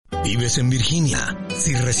Vives en Virginia.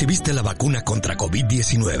 Si recibiste la vacuna contra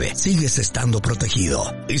COVID-19, sigues estando protegido.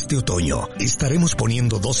 Este otoño estaremos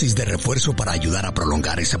poniendo dosis de refuerzo para ayudar a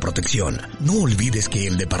prolongar esa protección. No olvides que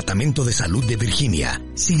el Departamento de Salud de Virginia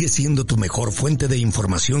sigue siendo tu mejor fuente de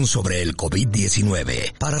información sobre el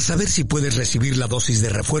COVID-19. Para saber si puedes recibir la dosis de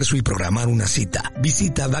refuerzo y programar una cita,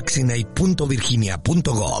 visita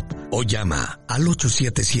vaccinate.virginia.gov o llama al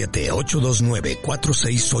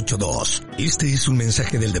 877-829-4682. Este es un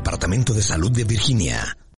mensaje del Departamento de Salud de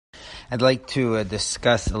Virginia. I'd like to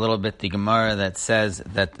discuss a little bit the Gemara that says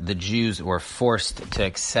that the Jews were forced to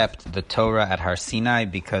accept the Torah at Har Sinai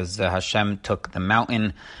because Hashem took the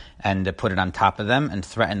mountain and put it on top of them and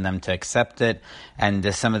threatened them to accept it,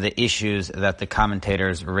 and some of the issues that the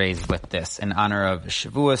commentators raised with this in honor of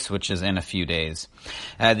Shavuos, which is in a few days.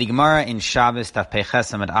 The Gemara in Shabbos Taf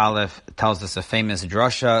Peches Amud Aleph tells us a famous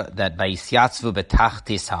drasha that Vayisyatzvu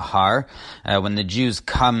betachtis hahar, when the Jews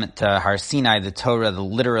come to Har Sinai, the Torah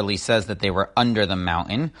literally says that they were under the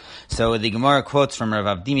mountain. So the Gemara quotes from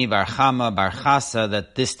Rav Avdimi Bar Chama Bar Chasa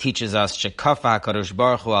that this teaches us Shekafa HaKadosh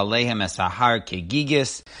Baruch Hu Aleihem Es Hahar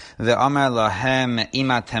Kegigis, Ve'amar Lahem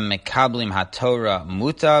Imatem Mekablim HaTorah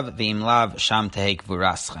Mutav Ve'im Lav Sham Tehei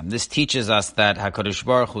Kvuraschem. This teaches us that HaKadosh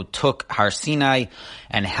Baruch Hu took Har Sinai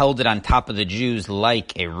and held it on top of the Jews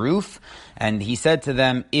like a roof. And he said to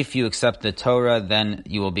them, if you accept the Torah, then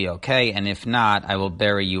you will be okay. And if not, I will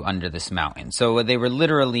bury you under this mountain. So they were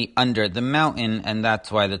literally under the mountain, and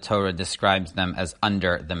that's why the Torah describes them as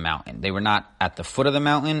under the mountain. They were not at the foot of the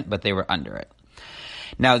mountain, but they were under it.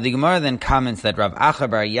 Now, the Gemara then comments that Rav Acha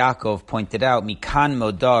Bar Yaakov pointed out, Mikan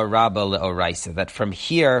Moda Rabba Le'oraisa, that from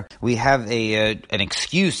here we have an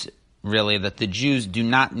excuse, really, that the Jews do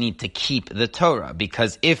not need to keep the Torah,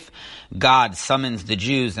 because if God summons the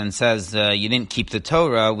Jews and says, you didn't keep the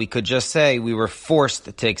Torah, we could just say we were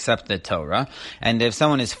forced to accept the Torah. And if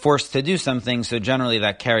someone is forced to do something, so generally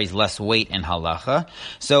that carries less weight in halacha.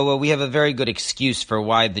 So we have a very good excuse for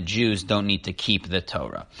why the Jews don't need to keep the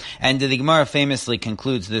Torah. And the Gemara famously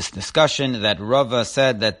concludes this discussion that Rava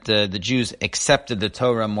said that the Jews accepted the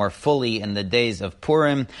Torah more fully in the days of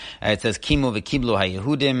Purim. It says, Kimu v'kiblu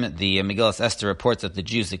ha-Yehudim. The Megillas Esther reports that the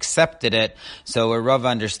Jews accepted it. So Rava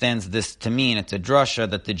understands this to mean, it's a drasha,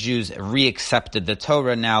 that the Jews re-accepted the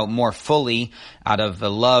Torah now more fully out of the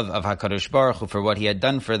love of HaKadosh Baruch Hu for what he had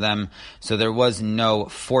done for them. So there was no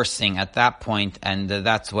forcing at that point, and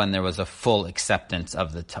that's when there was a full acceptance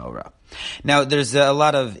of the Torah. Now, there's a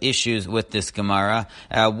lot of issues with this Gemara.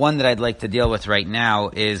 One that I'd like to deal with right now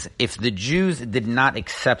is if the Jews did not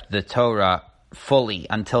accept the Torah fully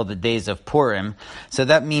until the days of Purim. So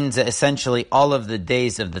that means that essentially all of the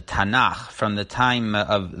days of the Tanakh, from the time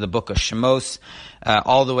of the book of Shemos,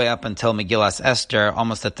 all the way up until Megillas Esther,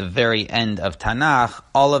 almost at the very end of Tanakh,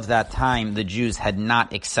 all of that time the Jews had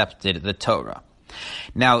not accepted the Torah.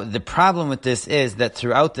 Now, the problem with this is that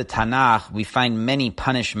throughout the Tanakh, we find many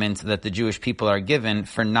punishments that the Jewish people are given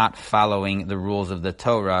for not following the rules of the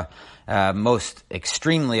Torah. Most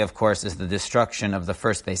extremely, of course, is the destruction of the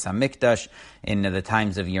first Beis HaMikdash in the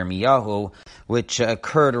times of Yirmiyahu, which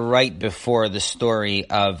occurred right before the story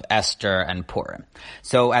of Esther and Purim.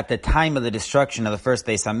 So at the time of the destruction of the first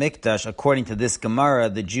Beis HaMikdash, according to this Gemara,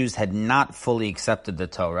 the Jews had not fully accepted the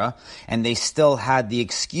Torah, and they still had the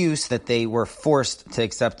excuse that they were forced to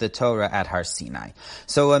accept the Torah at Har Sinai.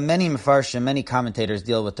 So many Mefarshim, many commentators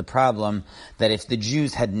deal with the problem that if the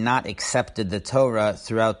Jews had not accepted the Torah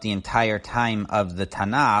throughout the entire time of the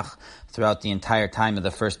Tanakh, throughout the entire time of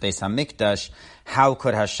the first Beis HaMikdash, how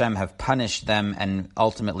could Hashem have punished them and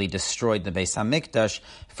ultimately destroyed the Beis HaMikdash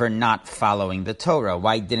for not following the Torah?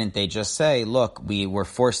 Why didn't they just say, look, we were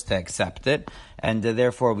forced to accept it, and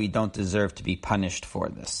therefore we don't deserve to be punished for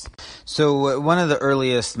this? So one of the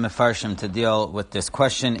earliest Mefarshim to deal with this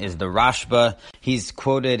question is the Rashba. He's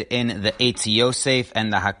quoted in the Eitz Yosef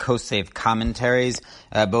and the HaKosef commentaries,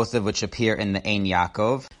 both of which appear in the Ein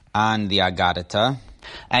Yaakov on the Agadata.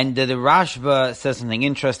 And the Rashba says something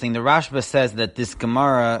interesting. The Rashba says that this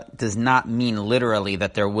Gemara does not mean literally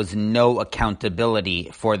that there was no accountability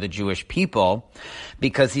for the Jewish people,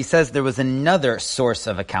 because he says there was another source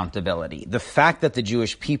of accountability. The fact that the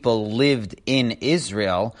Jewish people lived in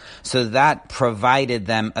Israel, so that provided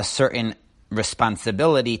them a certain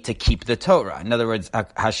responsibility to keep the Torah. In other words,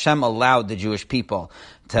 Hashem allowed the Jewish people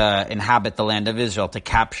to inhabit the land of Israel, to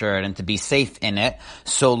capture it and to be safe in it,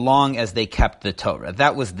 so long as they kept the Torah.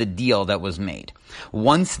 That was the deal that was made.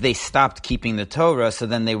 Once they stopped keeping the Torah, so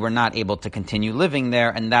then they were not able to continue living there,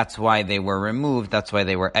 and that's why they were removed, that's why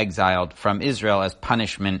they were exiled from Israel as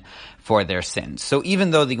punishment for their sins. So even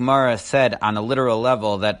though the Gemara said on a literal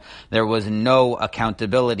level that there was no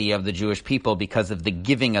accountability of the Jewish people because of the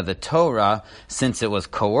giving of the Torah, since it was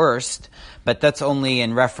coerced, but that's only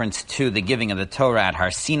in reference to the giving of the Torah at Har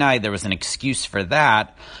Sinai. There was an excuse for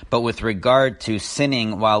that, but with regard to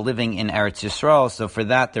sinning while living in Eretz Yisrael, so for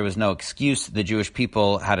that there was no excuse. The Jewish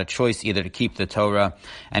people had a choice either to keep the Torah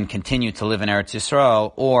and continue to live in Eretz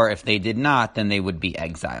Yisrael, or if they did not, then they would be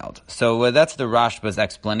exiled. So that's the Rashba's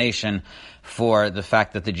explanation for the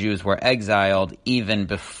fact that the Jews were exiled even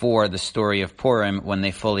before the story of Purim, when they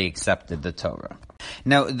fully accepted the Torah.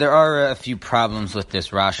 Now, there are a few problems with this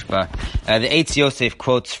Rashba. The Eitz Yosef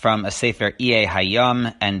quotes from a Sefer Iyei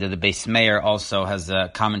Hayam, and the Beis Meir also has a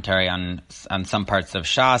commentary on some parts of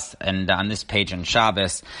Shas, and on this page on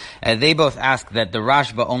Shabbos. They both ask that the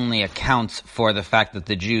Rashba only accounts for the fact that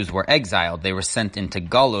the Jews were exiled. They were sent into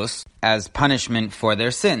Galus as punishment for their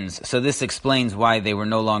sins. So this explains why they were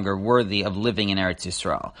no longer worthy of living in Eretz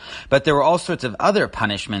Yisrael. But there were all sorts of other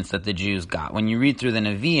punishments that the Jews got. When you read through the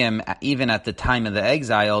Nevi'im, even at the time of the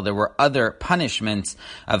exile, there were other punishments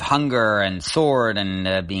of hunger and sword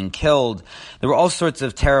and being killed. There were all sorts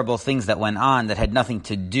of terrible things that went on that had nothing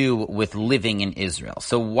to do with living in Israel.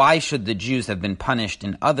 So why should the Jews have been punished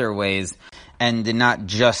in other ways and not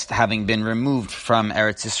just having been removed from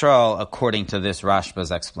Eretz Yisrael, according to this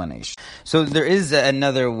Rashba's explanation? So there is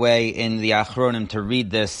another way in the Achronim to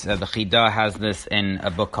read this. The Chidah has this in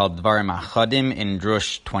a book called Dvarim Achadim in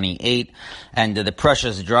Drush 28, and the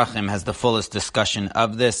Precious Drachim has the fullest discussion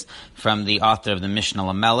of this from the author of the Mishnah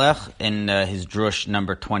Lamelech in his Drush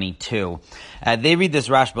number 22. They read this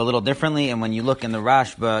Rashba a little differently, and when you look in the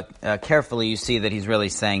Rashba carefully, you see that he's really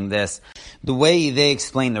saying this. The way they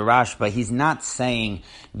explain the Rashba, he's not saying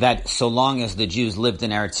that so long as the Jews lived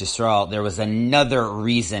in Eretz Yisrael, there was another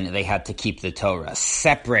reason they had to keep the Torah,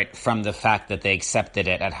 separate from the fact that they accepted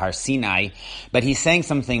it at Har Sinai, but he's saying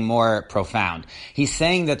something more profound. He's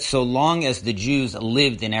saying that so long as the Jews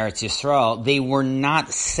lived in Eretz Yisrael, they were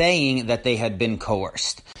not saying that they had been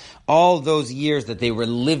coerced. All those years that they were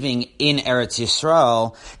living in Eretz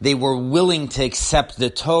Yisrael, they were willing to accept the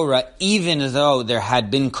Torah even though there had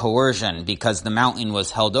been coercion because the mountain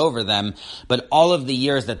was held over them. But all of the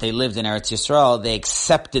years that they lived in Eretz Yisrael, they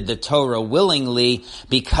accepted the Torah willingly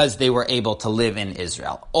because they were able to live in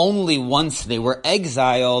Israel. Only once they were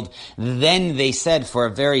exiled, then they said for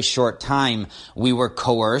a very short time, we were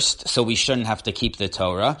coerced, so we shouldn't have to keep the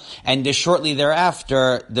Torah. And shortly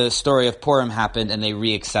thereafter, the story of Purim happened and they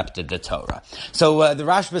re-accepted the Torah. So the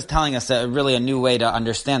Rashba is telling us really a new way to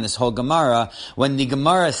understand this whole Gemara. When the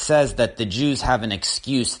Gemara says that the Jews have an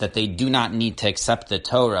excuse that they do not need to accept the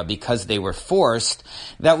Torah because they were forced,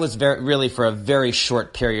 that was really for a very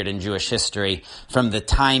short period in Jewish history, from the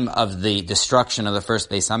time of the destruction of the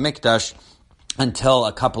first Beis HaMikdash until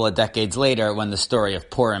a couple of decades later when the story of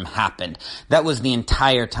Purim happened. That was the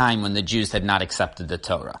entire time when the Jews had not accepted the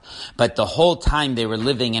Torah. But the whole time they were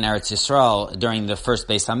living in Eretz Yisrael during the first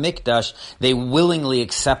Beis HaMikdash, they willingly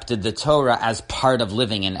accepted the Torah as part of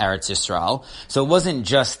living in Eretz Yisrael. So it wasn't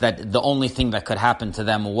just that the only thing that could happen to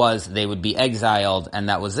them was they would be exiled and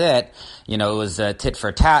that was it. You know, it was tit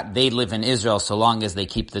for tat. They live in Israel so long as they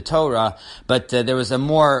keep the Torah. But there was a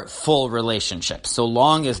more full relationship. So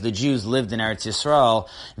long as the Jews lived in Eretz Yisrael,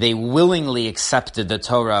 they willingly accepted the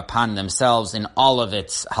Torah upon themselves in all of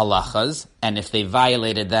its halachas, and if they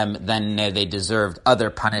violated them, then they deserved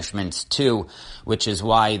other punishments too, which is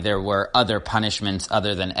why there were other punishments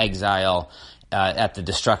other than exile at the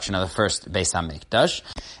destruction of the first Beis HaMikdash.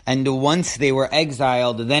 And once they were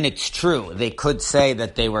exiled, then it's true. They could say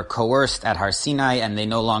that they were coerced at Har Sinai and they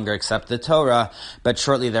no longer accept the Torah, but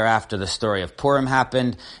shortly thereafter the story of Purim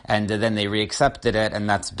happened, and then they reaccepted it, and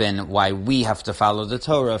that's been why we have to follow the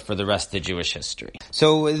Torah for the rest of Jewish history.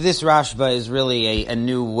 So this Rashba is really a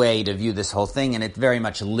new way to view this whole thing, and it very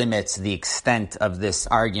much limits the extent of this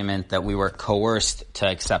argument that we were coerced to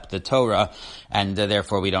accept the Torah, and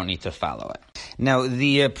therefore we don't need to follow it. Now,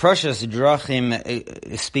 the Precious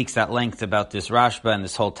Drachim speaks at length about this Rashba and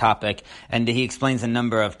this whole topic, and he explains a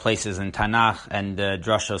number of places in Tanakh and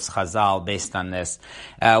Drashos Chazal based on this.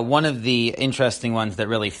 One of the interesting ones that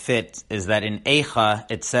really fit is that in Eicha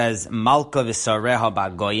it says, Malka v'sareha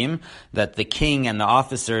ba'goyim, that the king and the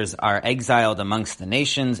officers are exiled amongst the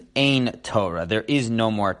nations, Ein Torah, there is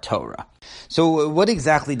no more Torah. So what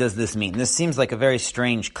exactly does this mean? This seems like a very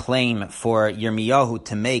strange claim for Yirmiyahu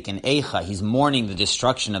to make in Eicha. He's mourning the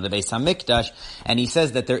destruction of the Beis HaMikdash, and he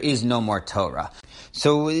says that there is no more Torah.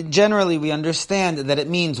 So generally we understand that it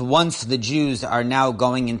means once the Jews are now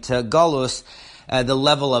going into Galus, the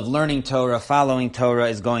level of learning Torah, following Torah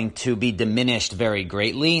is going to be diminished very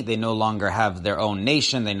greatly. They no longer have their own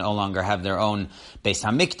nation. They no longer have their own Beis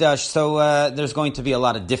HaMikdash. So there's going to be a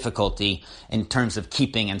lot of difficulty in terms of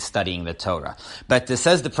keeping and studying the Torah. But it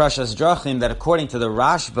says the Parshas Drachim that according to the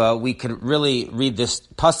Rashba, we could really read this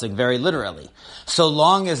pasuk very literally. So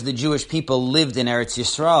long as the Jewish people lived in Eretz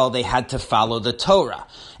Yisrael, they had to follow the Torah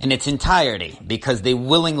in its entirety because they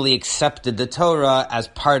willingly accepted the Torah as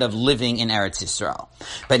part of living in Eretz Yisrael.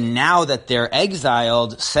 But now that they're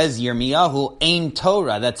exiled, says Yirmiyahu, Ein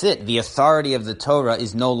Torah, that's it. The authority of the Torah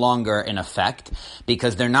is no longer in effect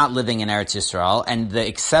because they're not living in Eretz Yisrael, and the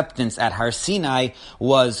acceptance at Har Sinai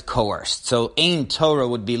was coerced. So Ein Torah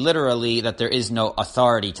would be literally that there is no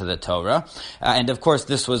authority to the Torah. And of course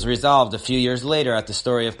this was resolved a few years later at the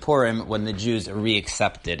story of Purim when the Jews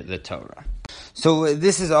reaccepted the Torah. So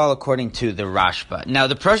this is all according to the Rashba. Now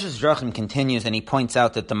the Parshas Drachim continues and he points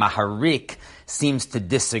out that the Maharik seems to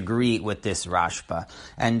disagree with this Rashba.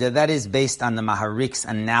 And that is based on the Maharik's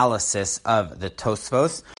analysis of the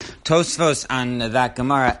Tosfos. Tosfos on that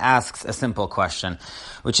Gemara asks a simple question,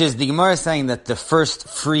 which is the Gemara saying that the first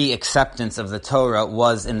free acceptance of the Torah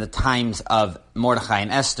was in the times of Mordechai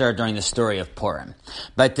and Esther during the story of Purim.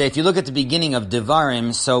 But if you look at the beginning of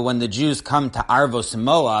Devarim, so when the Jews come to Arvos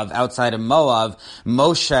Moav, outside of Moav,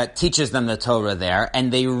 Moshe teaches them the Torah there,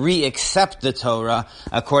 and they re-accept the Torah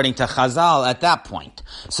according to Chazal at that point.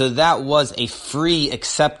 So that was a free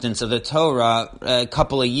acceptance of the Torah a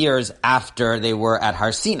couple of years after they were at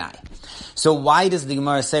Har Sinai. So why does the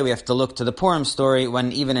Gemara say we have to look to the Purim story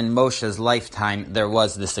when even in Moshe's lifetime there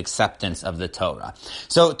was this acceptance of the Torah?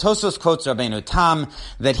 So Tosfos quotes Rabbeinu Tam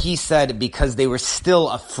that he said because they were still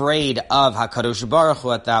afraid of HaKadosh Baruch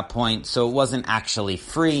Hu at that point, so it wasn't actually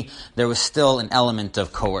free. There was still an element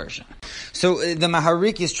of coercion. So the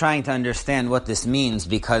Maharik is trying to understand what this means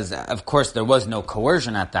because, of course, there was no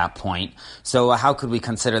coercion at that point. So how could we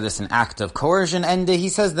consider this an act of coercion? And he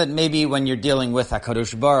says that maybe when you're dealing with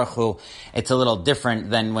HaKadosh Baruch Hu, it's a little different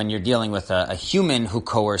than when you're dealing with a human who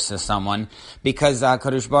coerces someone because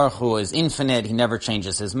HaKadosh Baruch Hu is infinite, he never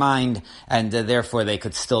changes his mind, and therefore they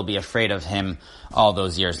could still be afraid of him all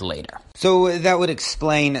those years later. So that would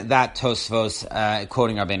explain that Tosfos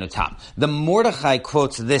quoting Rabbeinu Tam. The Mordechai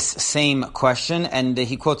quotes this same question, and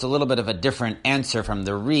he quotes a little bit of a different answer from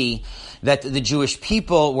the Ri, that the Jewish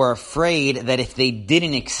people were afraid that if they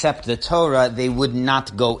didn't accept the Torah, they would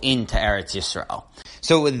not go into Eretz Yisrael.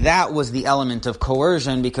 So that was the element of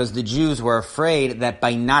coercion because the Jews were afraid that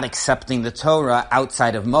by not accepting the Torah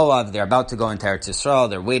outside of Moab, they're about to go into Eretz Yisrael,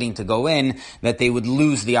 they're waiting to go in, that they would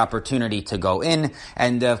lose the opportunity to go in.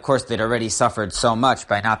 And of course they'd already suffered so much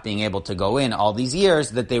by not being able to go in all these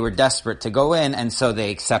years that they were desperate to go in, and so they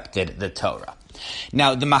accepted the Torah.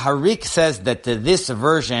 Now, the Maharik says that this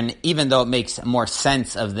version, even though it makes more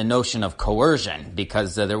sense of the notion of coercion,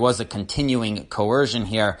 because there was a continuing coercion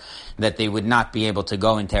here that they would not be able to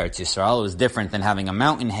go into Eretz Yisrael. It was different than having a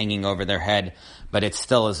mountain hanging over their head, but it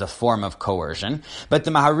still is a form of coercion. But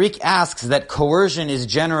the Maharik asks that coercion is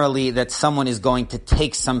generally that someone is going to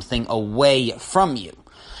take something away from you,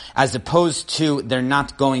 as opposed to they're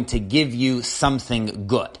not going to give you something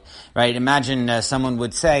good. Right? Imagine someone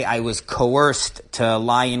would say, I was coerced to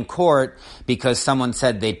lie in court because someone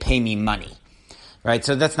said they'd pay me money. Right?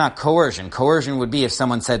 So that's not coercion. Coercion would be if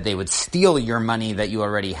someone said they would steal your money that you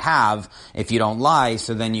already have if you don't lie,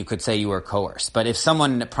 so then you could say you were coerced. But if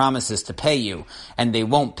someone promises to pay you and they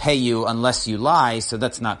won't pay you unless you lie, so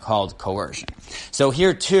that's not called coercion. So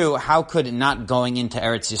here too, how could not going into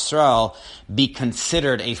Eretz Yisrael be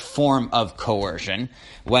considered a form of coercion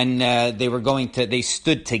when they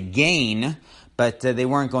stood to gain, but they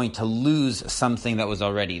weren't going to lose something that was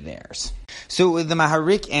already theirs? So the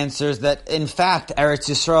Maharik answers that, in fact, Eretz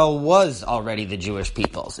Yisrael was already the Jewish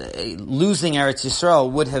people's. Losing Eretz Yisrael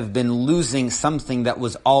would have been losing something that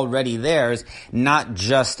was already theirs, not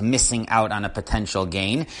just missing out on a potential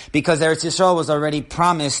gain, because Eretz Yisrael was already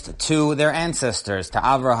promised to their ancestors, to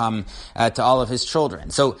Avraham, to all of his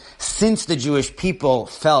children. So since the Jewish people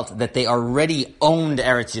felt that they already owned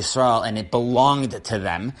Eretz Yisrael and it belonged to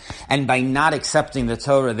them, and by not accepting the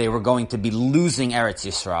Torah, they were going to be losing Eretz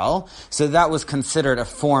Yisrael, so that was considered a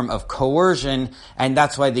form of coercion, and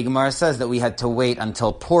that's why the Gemara says that we had to wait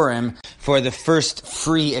until Purim for the first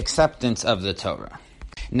free acceptance of the Torah.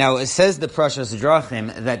 Now, it says the Parshas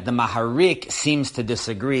Drachim that the Maharik seems to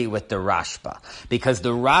disagree with the Rashba, because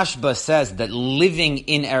the Rashba says that living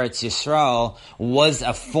in Eretz Yisrael was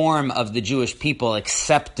a form of the Jewish people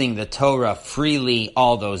accepting the Torah freely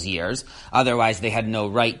all those years. Otherwise, they had no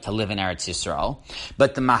right to live in Eretz Yisrael.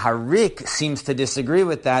 But the Maharik seems to disagree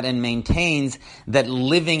with that and maintains that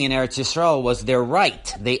living in Eretz Yisrael was their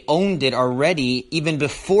right. They owned it already even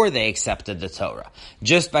before they accepted the Torah.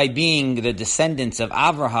 Just by being the descendants of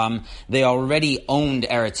Avraham, they already owned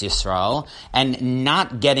Eretz Yisrael, and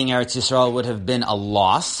not getting Eretz Yisrael would have been a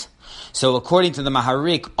loss. So according to the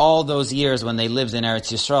Maharik, all those years when they lived in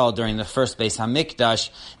Eretz Yisrael during the first Beis HaMikdash,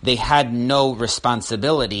 they had no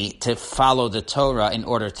responsibility to follow the Torah in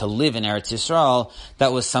order to live in Eretz Yisrael.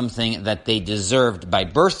 That was something that they deserved by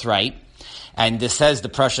birthright. And this says the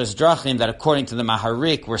Parshas Drachim that according to the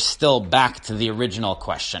Maharik, we're still back to the original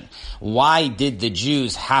question. Why did the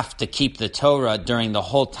Jews have to keep the Torah during the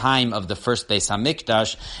whole time of the first Beis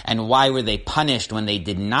HaMikdash? And why were they punished when they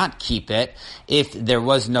did not keep it? If there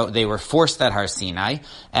was they were forced at Har Sinai,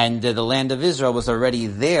 and the land of Israel was already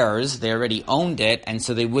theirs, they already owned it, and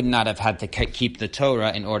so they would not have had to keep the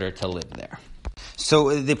Torah in order to live there.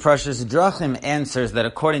 So the Parshas Drachim answers that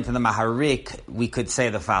according to the Maharik, we could say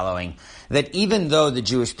the following, that even though the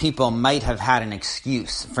Jewish people might have had an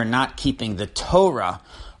excuse for not keeping the Torah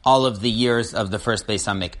all of the years of the first Beis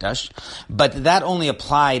HaMikdash, but that only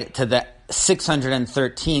applied to the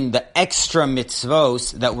 613, the extra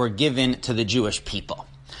mitzvos that were given to the Jewish people.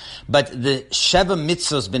 But the Sheva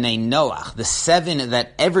Mitzvos B'nai Noach, the 7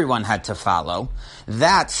 that everyone had to follow,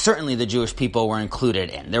 that certainly the Jewish people were included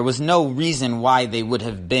in. There was no reason why they would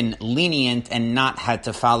have been lenient and not had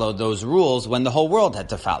to follow those rules when the whole world had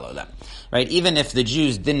to follow them. Right? Even if the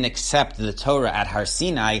Jews didn't accept the Torah at Har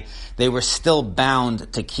Sinai, they were still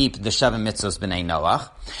bound to keep the Sheva Mitzvos B'nai Noach.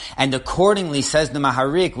 And accordingly, says the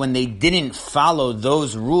Maharik, when they didn't follow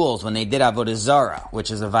those rules, when they did Avodah Zarah, which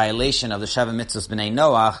is a violation of the Sheva Mitzvos B'nai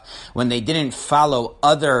Noach, when they didn't follow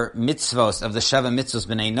other mitzvos of the Sheva Mitzvos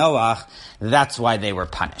B'nai Noach, that's why they were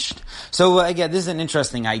punished. So again, this is an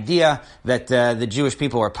interesting idea that the Jewish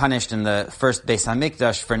people were punished in the first Beis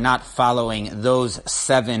HaMikdash for not following those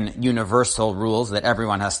 7 universal rules that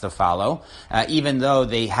everyone has to follow, even though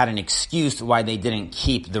they had an excuse why they didn't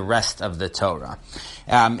keep the rest of the Torah.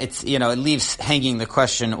 It leaves hanging the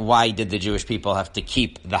question, why did the Jewish people have to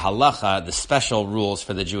keep the halacha, the special rules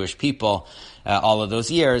for the Jewish people, all of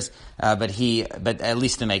those years? But at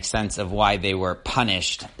least it makes sense of why they were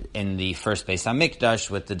punished in the first Beis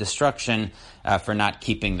HaMikdash with the destruction for not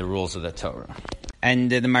keeping the rules of the Torah.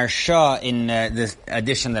 And the Maharsha in this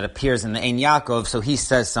edition that appears in the Ein Yaakov, so he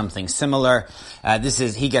says something similar.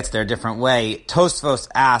 He gets there a different way. Tosfos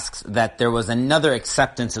asks that there was another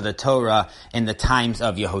acceptance of the Torah in the times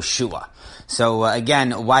of Yehoshua. So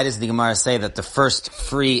again, why does the Gemara say that the first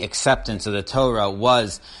free acceptance of the Torah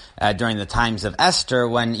was during the times of Esther,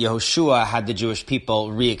 when Yehoshua had the Jewish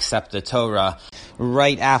people re-accept the Torah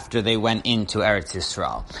right after they went into Eretz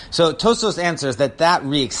Yisrael? So Tosfos answers that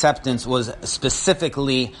re-acceptance was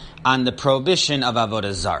specifically on the prohibition of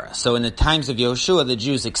Avodah Zarah. So in the times of Yehoshua, the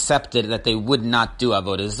Jews accepted that they would not do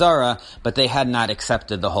Avodah Zarah, but they had not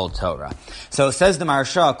accepted the whole Torah. So says the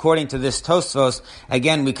Maharsha, according to this Tosfos,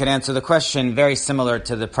 again, we could answer the question very similar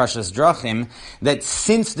to the Parshas Drachim, that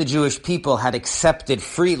since the Jewish people had accepted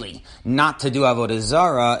freely not to do Avodah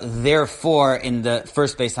Zarah, therefore in the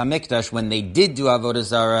first Beis HaMikdash, when they did do Avodah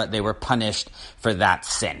Zarah, they were punished for that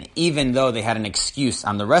sin, even though they had an excuse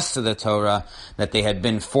on the rest of the Torah that they had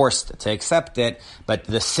been forced to accept it, but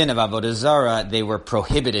the sin of Avodah Zarah they were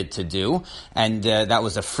prohibited to do, and that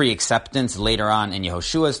was a free acceptance later on in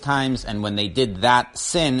Yehoshua's times, and when they did that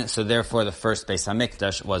sin, so therefore the first Beis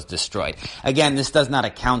HaMikdash was destroyed. Again, this does not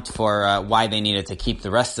account for why they needed to keep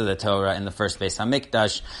the rest of the Torah in the first Beis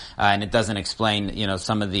HaMikdash, and it doesn't explain,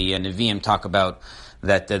 some of the Nevi'im talk about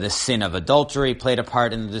that the sin of adultery played a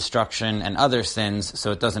part in the destruction and other sins,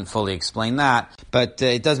 so it doesn't fully explain that. But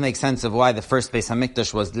it does make sense of why the first Beis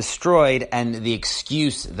HaMikdash was destroyed, and the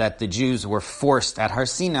excuse that the Jews were forced at Har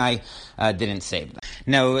Sinai didn't save them.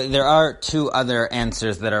 Now, there are 2 other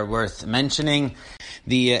answers that are worth mentioning.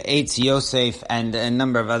 The Eitz Yosef and a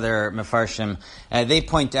number of other Mefarshim, they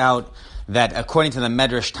point out that according to the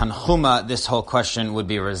Medrash Tanchuma, this whole question would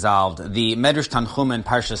be resolved. The Medrash Tanchuma in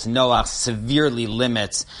Parshas Noach severely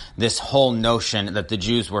limits this whole notion that the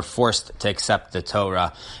Jews were forced to accept the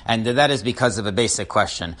Torah. And that is because of a basic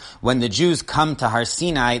question. When the Jews come to Har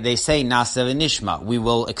Sinai, they say, Na'aseh v'nishma, we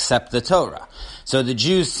will accept the Torah. So the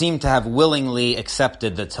Jews seem to have willingly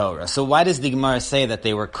accepted the Torah. So why does the Gemara say that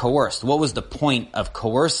they were coerced? What was the point of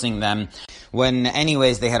coercing them when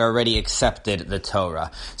anyways they had already accepted the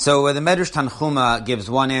Torah. So the Medrash Tanchuma gives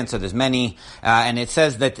one answer, there's many, and it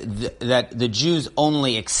says that the Jews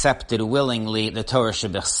only accepted willingly the Torah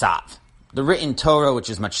Shebechsav. The written Torah, which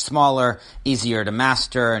is much smaller, easier to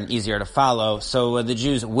master, and easier to follow, so the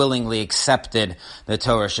Jews willingly accepted the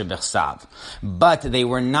Torah Shebechsav. But they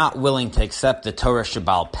were not willing to accept the Torah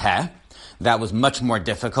Shebal Peh. That was much more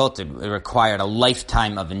difficult. It required a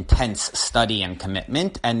lifetime of intense study and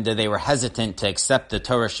commitment, and they were hesitant to accept the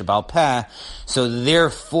Torah Shebal Peh, so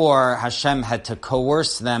therefore Hashem had to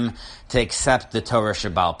coerce them to accept the Torah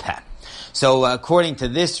Shebal Peh. So according to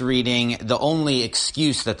this reading, the only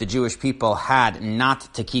excuse that the Jewish people had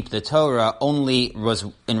not to keep the Torah only was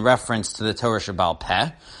in reference to the Torah Shebal Peh.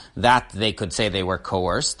 That they could say they were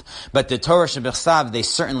coerced. But the Torah Shebechsav they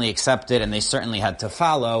certainly accepted and they certainly had to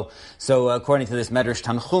follow. So according to this Medrash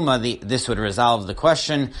Tanchuma, this would resolve the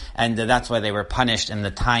question, and that's why they were punished in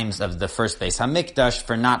the times of the first Beis HaMikdash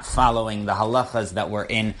for not following the halachas that were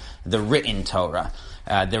in the written Torah.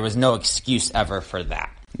 There was no excuse ever for that.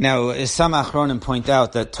 Now, some Achronim point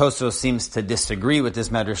out that Tosos seems to disagree with this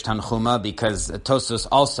Medrash Tanchuma because Tosos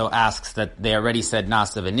also asks that they already said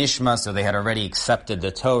Nasa v'Nishma, so they had already accepted the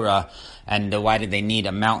Torah, and why did they need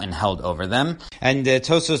a mountain held over them? And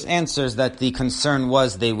Tosos answers that the concern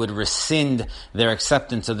was they would rescind their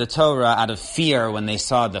acceptance of the Torah out of fear when they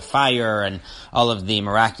saw the fire and all of the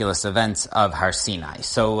miraculous events of Har Sinai.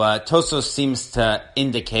 So Tosos seems to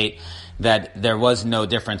indicate that there was no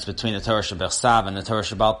difference between the Torah Shebechsav and the Torah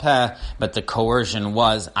Shebal Peh, but the coercion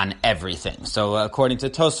was on everything. So according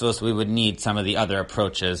to Tosfos, we would need some of the other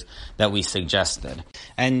approaches that we suggested.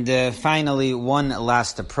 And finally, one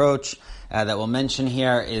last approach that we'll mention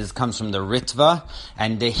here comes from the Ritva,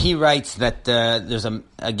 and he writes that there's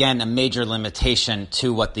a major limitation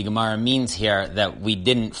to what the Gemara means here, that we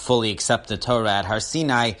didn't fully accept the Torah at Har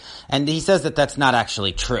Sinai, and he says that that's not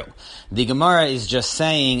actually true. The Gemara is just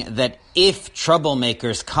saying that if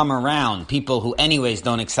troublemakers come around, people who anyways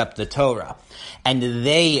don't accept the Torah, and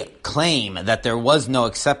they claim that there was no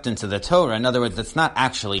acceptance of the Torah, in other words, that's not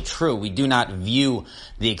actually true. We do not view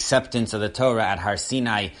the acceptance of the Torah at Har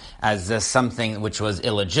Sinai as something which was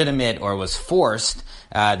illegitimate or was forced.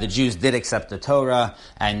 The Jews did accept the Torah,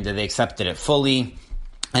 and they accepted it fully.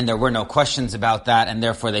 And there were no questions about that, and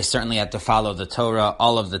therefore they certainly had to follow the Torah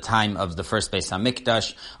all of the time of the first Beis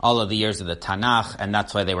HaMikdash, all of the years of the Tanakh, and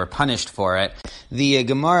that's why they were punished for it. The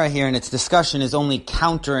Gemara here in its discussion is only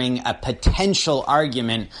countering a potential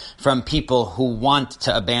argument from people who want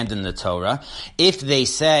to abandon the Torah. If they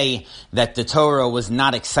say that the Torah was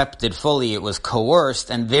not accepted fully, it was coerced,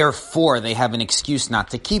 and therefore they have an excuse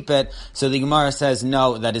not to keep it, so the Gemara says,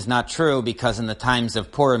 no, that is not true, because in the times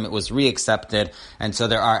of Purim it was reaccepted, and so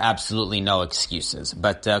there are absolutely no excuses.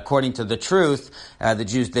 But according to the truth, the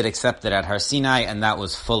Jews did accept it at Har Sinai, and that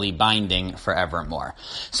was fully binding forevermore.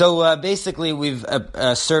 So basically, we've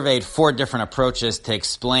surveyed 4 different approaches to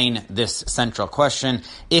explain this central question.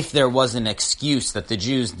 If there was an excuse that the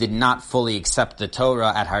Jews did not fully accept the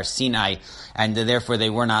Torah at Har Sinai, and therefore they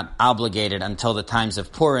were not obligated until the times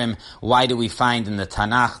of Purim, why do we find in the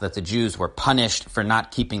Tanakh that the Jews were punished for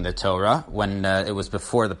not keeping the Torah when it was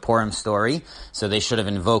before the Purim story? So they should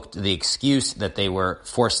have invoked the excuse that they were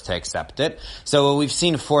forced to accept it. So we've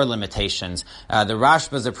seen 4 limitations. The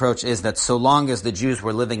Rashba's approach is that so long as the Jews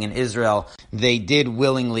were living in Israel, they did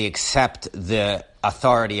willingly accept the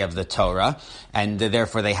authority of the Torah, and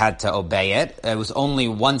therefore they had to obey it. It was only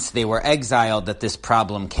once they were exiled that this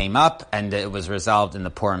problem came up, and it was resolved in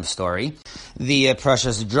the Purim story. The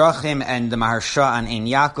Parashas Drachim and the Maharsha on Ein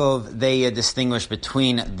Yaakov, they distinguish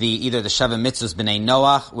between either the Sheva Mitzvos B'nai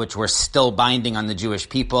Noach, which were still binding on the Jewish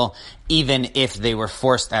people, even if they were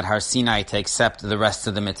forced at Har Sinai to accept the rest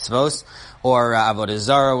of the mitzvos, or Avodah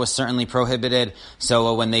Zarah was certainly prohibited.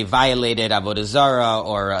 So when they violated Avodah Zarah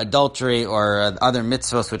or adultery or other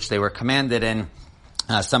mitzvos which they were commanded in,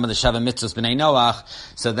 some of the Sheva Mitzvos B'nai Noach,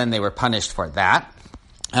 so then they were punished for that.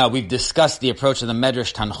 We've discussed the approach of the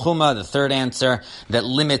Medrash Tanchuma, the third answer, that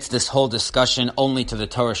limits this whole discussion only to the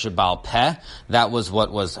Torah Shebal Peh. That was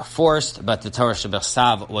what was forced, but the Torah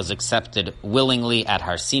Shebechsav was accepted willingly at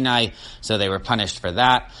Har Sinai, so they were punished for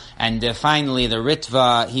that. And finally, the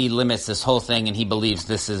Ritva, he limits this whole thing, and he believes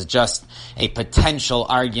this is just a potential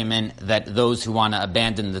argument that those who want to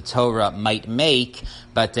abandon the Torah might make,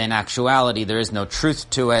 but in actuality there is no truth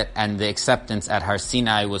to it, and the acceptance at Har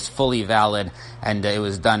Sinai was fully valid, and it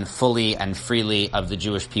was done fully and freely of the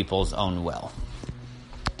Jewish people's own will.